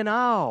walking an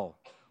aisle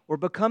or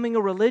becoming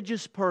a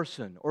religious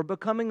person or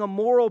becoming a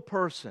moral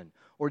person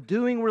or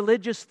doing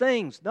religious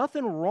things.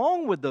 Nothing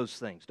wrong with those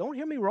things. Don't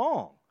hear me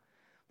wrong.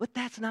 But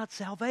that's not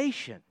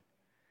salvation.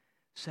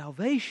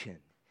 Salvation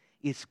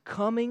is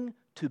coming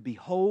to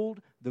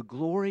behold the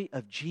glory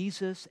of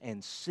Jesus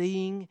and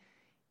seeing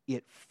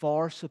it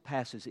far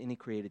surpasses any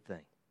created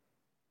thing.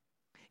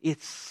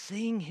 It's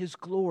seeing His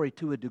glory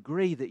to a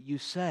degree that you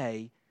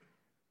say,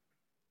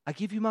 "I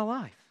give you my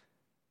life.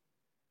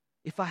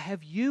 If I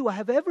have you, I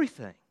have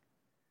everything.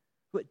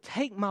 But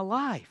take my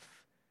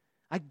life.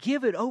 I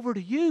give it over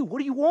to you. What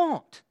do you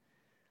want?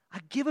 I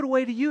give it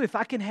away to you. If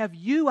I can have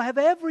you, I have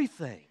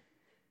everything."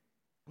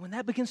 When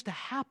that begins to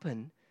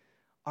happen,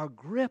 our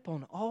grip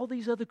on all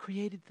these other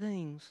created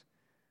things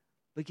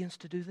begins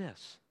to do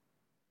this.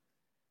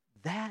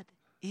 That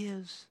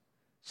is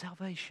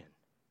salvation.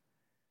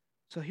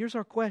 So here's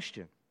our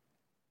question.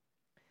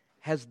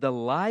 Has the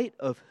light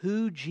of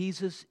who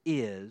Jesus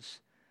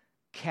is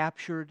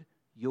captured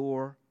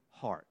your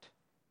heart?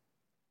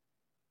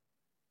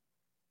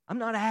 I'm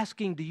not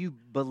asking, do you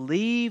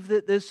believe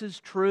that this is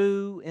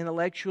true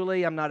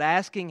intellectually? I'm not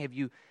asking, have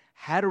you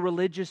had a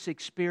religious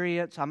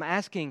experience? I'm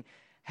asking,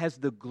 has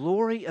the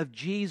glory of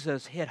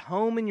Jesus hit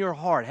home in your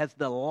heart? Has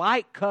the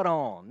light cut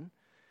on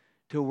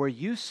to where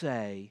you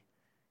say,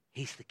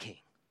 "He's the King.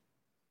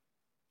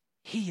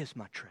 He is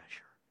my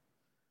treasure"?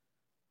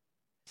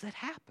 Has that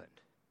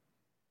happened?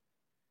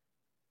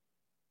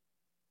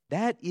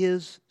 That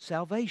is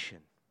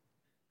salvation.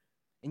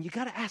 And you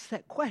got to ask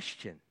that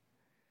question.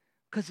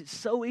 Because it's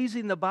so easy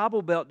in the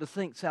Bible Belt to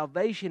think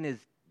salvation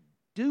is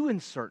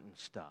doing certain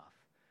stuff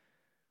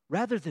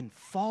rather than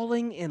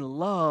falling in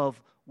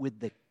love with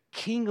the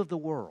King of the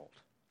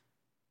world.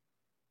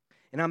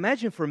 And I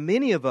imagine for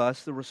many of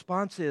us, the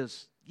response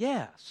is,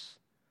 yes,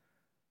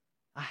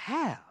 I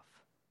have.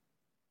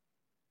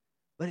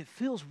 But it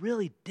feels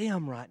really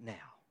dim right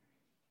now.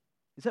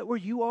 Is that where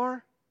you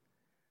are?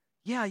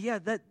 Yeah,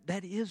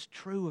 that is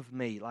true of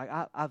me. Like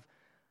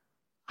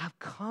I've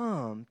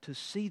come to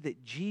see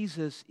that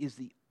Jesus is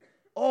the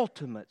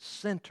ultimate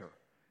center.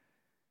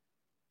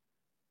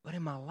 But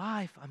in my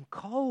life, I'm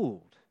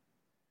cold.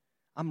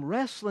 I'm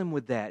wrestling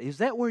with that. Is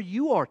that where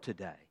you are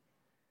today?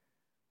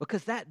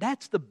 Because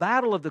that's the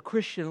battle of the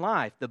Christian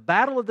life. The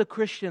battle of the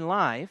Christian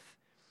life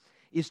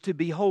is to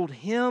behold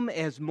Him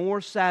as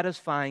more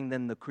satisfying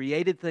than the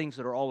created things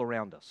that are all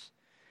around us.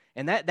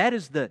 And that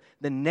is the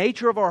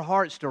nature of our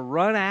hearts, to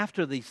run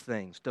after these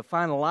things, to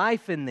find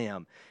life in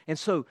them. And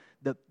so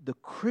the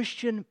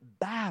Christian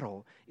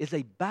battle is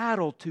a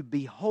battle to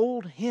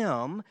behold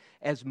Him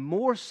as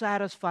more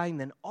satisfying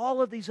than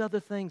all of these other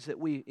things that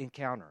we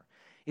encounter.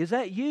 Is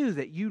that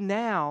you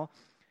now,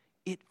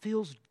 it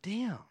feels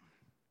dim?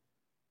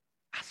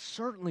 I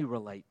certainly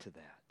relate to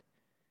that.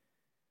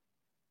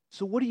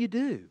 So what do you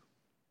do?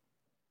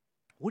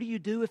 What do you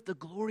do if the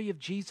glory of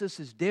Jesus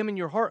is dim in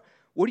your heart?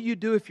 What do you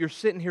do if you're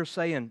sitting here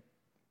saying,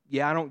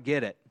 "Yeah, I don't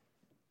get it.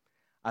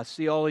 I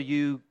see all of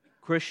you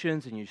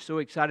Christians and you're so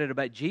excited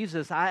about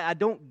Jesus. I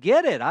don't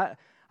get it.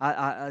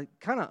 I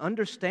kind of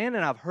understand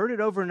and I've heard it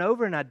over and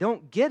over and I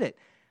don't get it."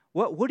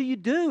 What do you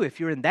do if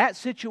you're in that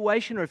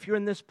situation or if you're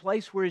in this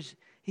place where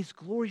His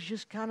glory is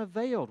just kind of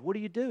veiled? What do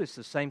you do? It's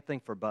the same thing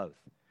for both.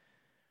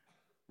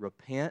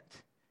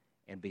 Repent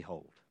and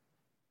behold.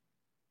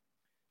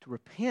 To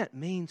repent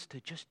means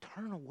to just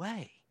turn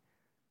away.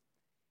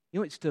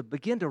 It's to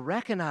begin to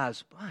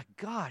recognize, my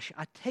gosh,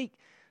 I take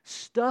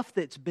stuff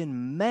that's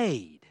been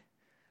made,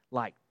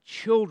 like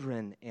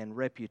children and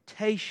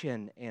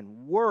reputation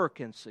and work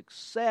and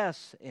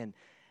success and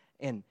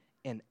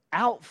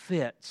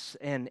outfits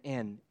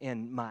and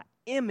my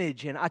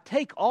image, and I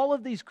take all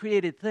of these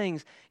created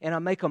things and I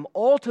make them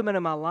ultimate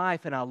in my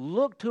life and I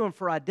look to them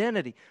for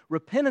identity.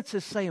 Repentance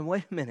is saying,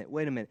 wait a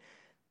minute,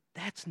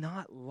 that's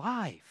not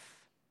life.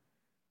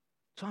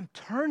 So I'm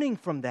turning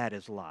from that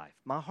as life.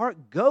 My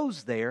heart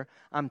goes there,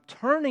 I'm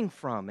turning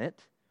from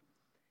it,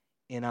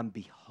 and I'm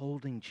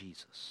beholding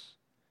Jesus.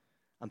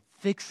 I'm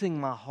fixing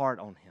my heart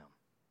on Him.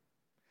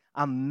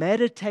 I'm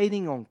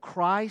meditating on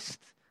Christ,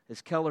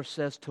 as Keller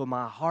says, till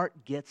my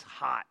heart gets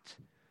hot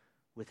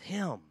with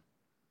Him.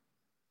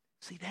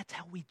 See, that's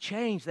how we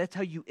change. That's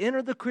how you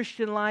enter the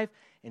Christian life,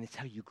 and it's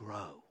how you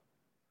grow.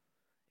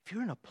 If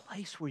you're in a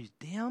place where you're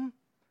dim,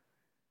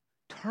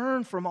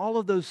 turn from all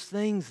of those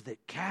things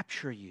that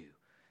capture you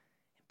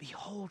and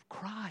behold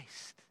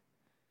Christ.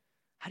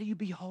 How do you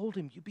behold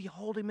Him? You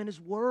behold Him in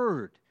His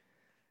Word.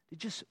 You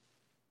just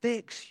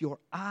fix your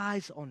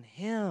eyes on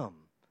Him.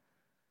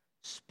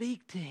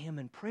 Speak to Him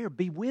in prayer.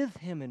 Be with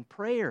Him in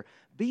prayer.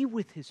 Be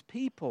with His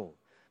people.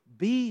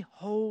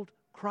 Behold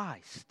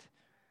Christ.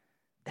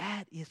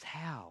 That is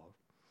how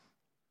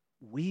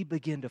we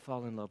begin to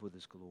fall in love with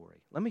His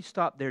glory. Let me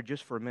stop there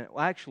just for a minute.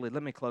 Well, actually,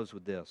 let me close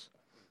with this.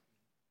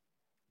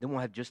 Then we'll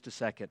have just a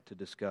second to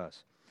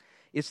discuss.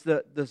 It's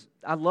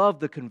I love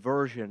the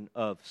conversion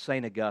of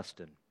St.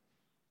 Augustine.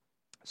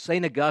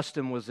 St.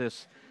 Augustine was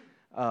this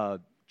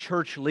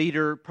church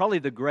leader, probably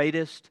the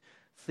greatest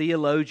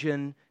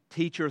theologian,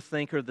 teacher,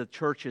 thinker the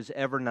church has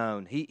ever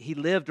known. He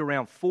lived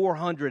around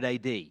 400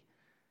 A.D.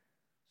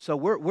 So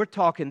we're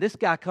talking, this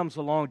guy comes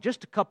along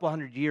just a couple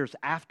hundred years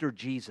after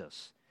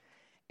Jesus.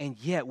 And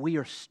yet we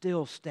are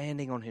still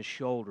standing on his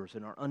shoulders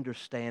in our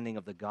understanding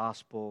of the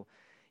gospel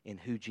and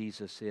who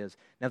Jesus is.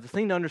 Now, the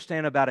thing to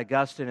understand about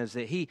Augustine is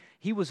that he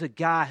was a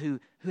guy who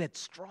had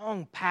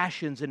strong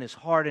passions in his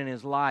heart and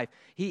his life.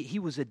 He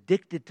was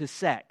addicted to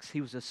sex.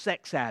 He was a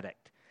sex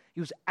addict. He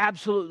was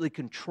absolutely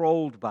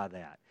controlled by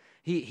that.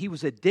 He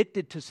was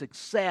addicted to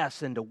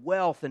success and to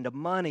wealth and to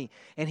money.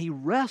 And he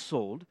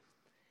wrestled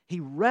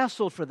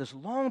for this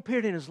long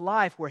period in his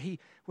life where he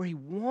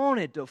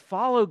wanted to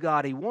follow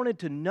God. He wanted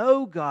to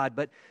know God,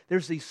 but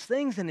there's these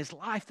things in his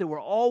life that were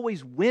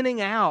always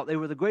winning out. They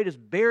were the greatest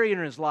barrier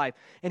in his life.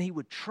 And he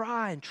would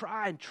try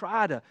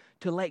to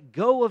let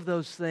go of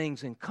those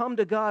things and come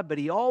to God, but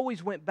he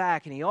always went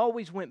back and he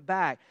always went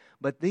back.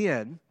 But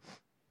then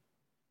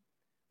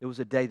there was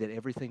a day that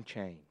everything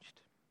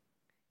changed.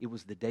 It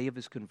was the day of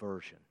his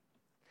conversion.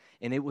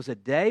 And it was a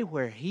day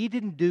where he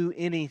didn't do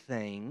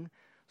anything.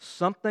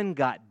 Something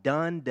got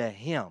done to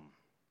him.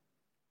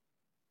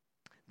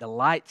 The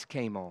lights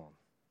came on.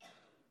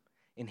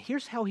 And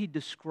here's how he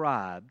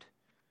described,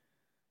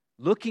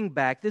 looking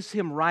back, this is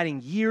him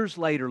writing years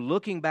later,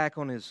 looking back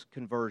on his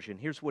conversion.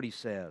 Here's what he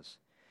says.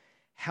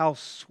 How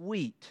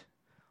sweet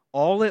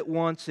all at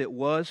once it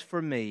was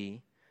for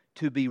me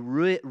to be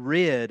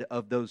rid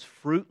of those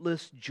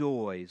fruitless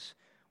joys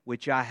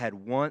which I had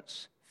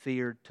once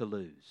feared to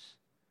lose.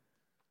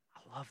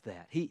 Love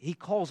that. He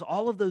calls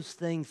all of those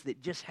things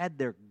that just had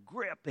their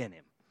grip in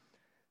him,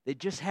 that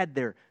just had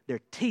their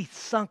teeth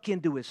sunk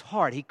into his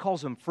heart. He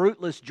calls them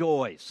fruitless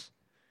joys.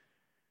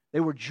 They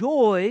were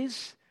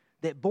joys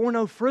that bore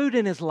no fruit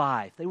in his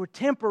life. They were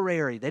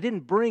temporary. They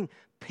didn't bring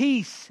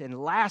peace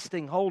and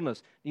lasting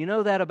wholeness. Do you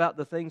know that about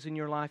the things in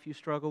your life you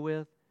struggle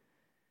with?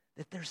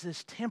 That there's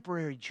this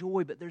temporary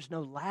joy, but there's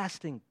no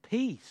lasting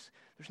peace.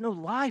 There's no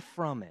life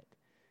from it.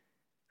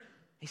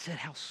 He said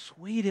how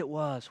sweet it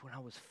was when I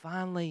was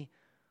finally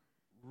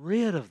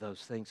rid of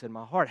those things in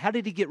my heart. How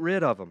did he get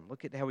rid of them?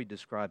 Look at how he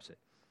describes it.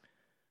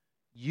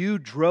 You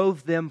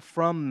drove them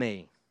from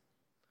me.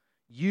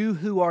 You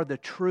who are the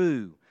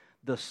true,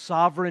 the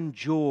sovereign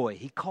joy.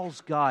 He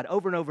calls God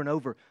over and over and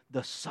over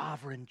the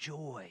sovereign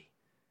joy.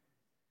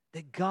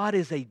 That God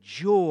is a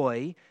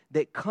joy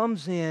that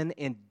comes in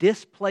and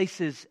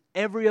displaces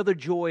every other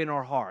joy in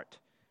our heart.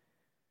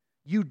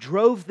 You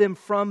drove them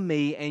from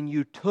me and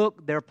you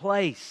took their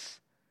place.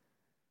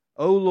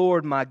 O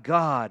Lord, my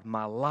God,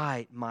 my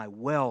light, my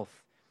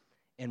wealth,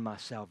 and my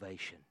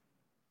salvation.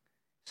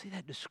 See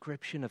that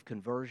description of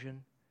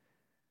conversion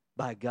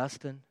by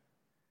Augustine?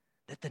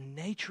 That the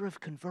nature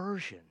of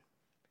conversion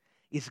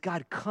is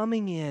God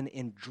coming in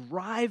and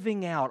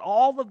driving out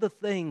all of the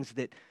things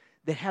that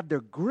have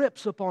their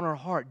grips upon our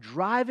heart,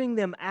 driving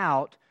them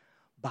out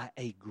by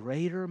a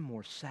greater,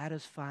 more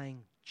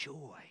satisfying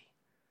joy,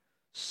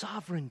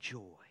 sovereign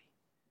joy.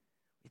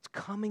 It's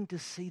coming to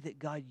see that,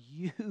 God,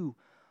 you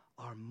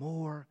are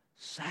more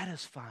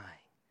satisfying.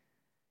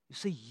 You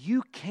see,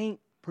 you can't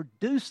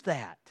produce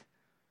that.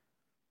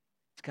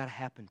 It's got to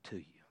happen to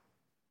you.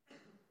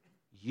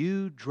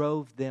 You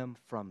drove them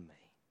from me.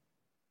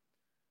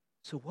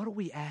 So what are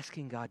we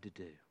asking God to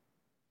do?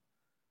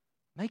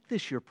 Make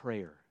this your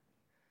prayer.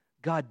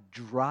 God,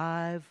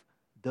 drive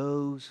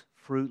those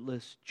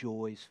fruitless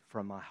joys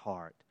from my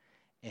heart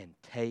and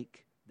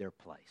take their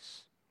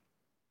place.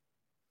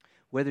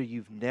 Whether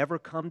you've never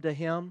come to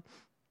Him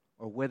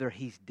or whether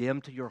He's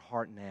dim to your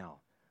heart now,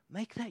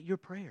 make that your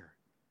prayer.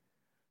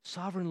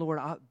 Sovereign Lord,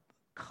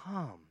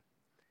 come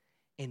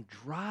and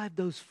drive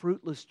those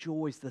fruitless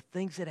joys, the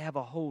things that have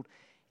a hold,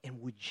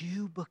 and would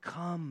you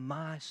become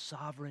my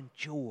sovereign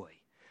joy?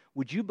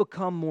 Would you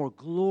become more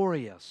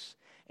glorious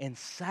and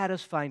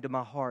satisfying to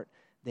my heart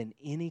than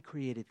any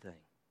created thing?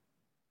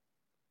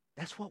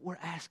 That's what we're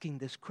asking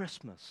this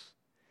Christmas.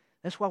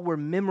 That's why we're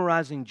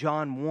memorizing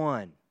John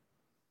 1.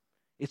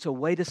 It's a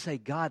way to say,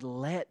 God,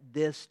 let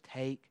this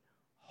take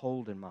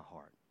hold in my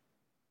heart.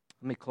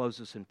 Let me close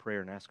this in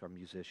prayer and ask our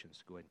musicians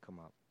to go ahead and come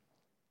up.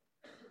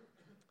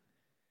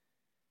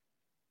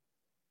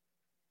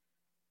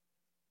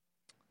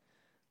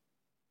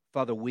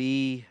 Father,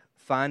 we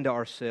find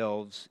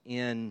ourselves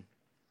in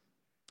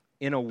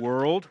a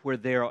world where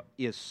there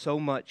is so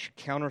much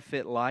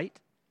counterfeit light.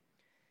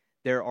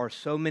 There are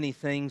so many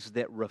things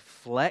that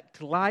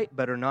reflect light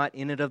but are not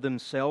in and of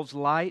themselves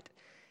light.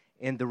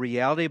 And the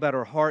reality about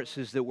our hearts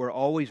is that we're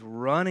always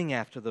running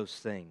after those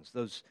things,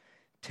 those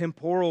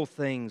temporal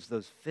things,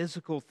 those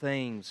physical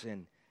things.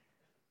 And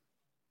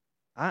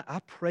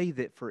I pray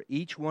that for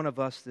each one of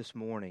us this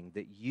morning,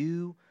 that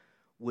you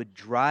would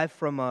drive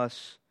from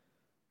us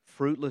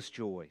fruitless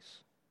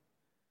joys,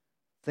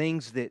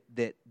 things that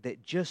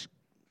just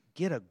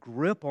get a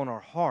grip on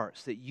our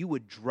hearts, that you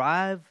would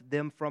drive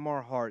them from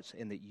our hearts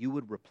and that you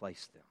would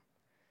replace them,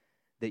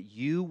 that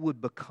you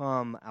would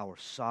become our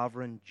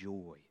sovereign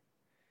joy,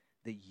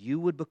 that you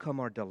would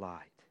become our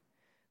delight,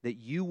 that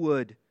you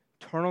would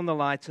turn on the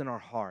lights in our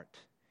heart,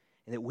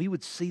 and that we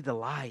would see the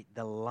light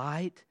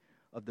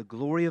of the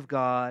glory of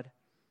God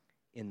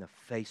in the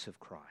face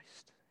of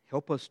Christ.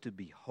 Help us to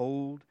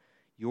behold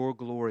your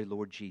glory,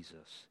 Lord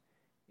Jesus,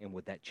 and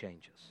would that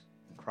change us?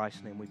 In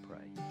Christ's name we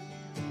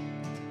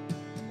pray.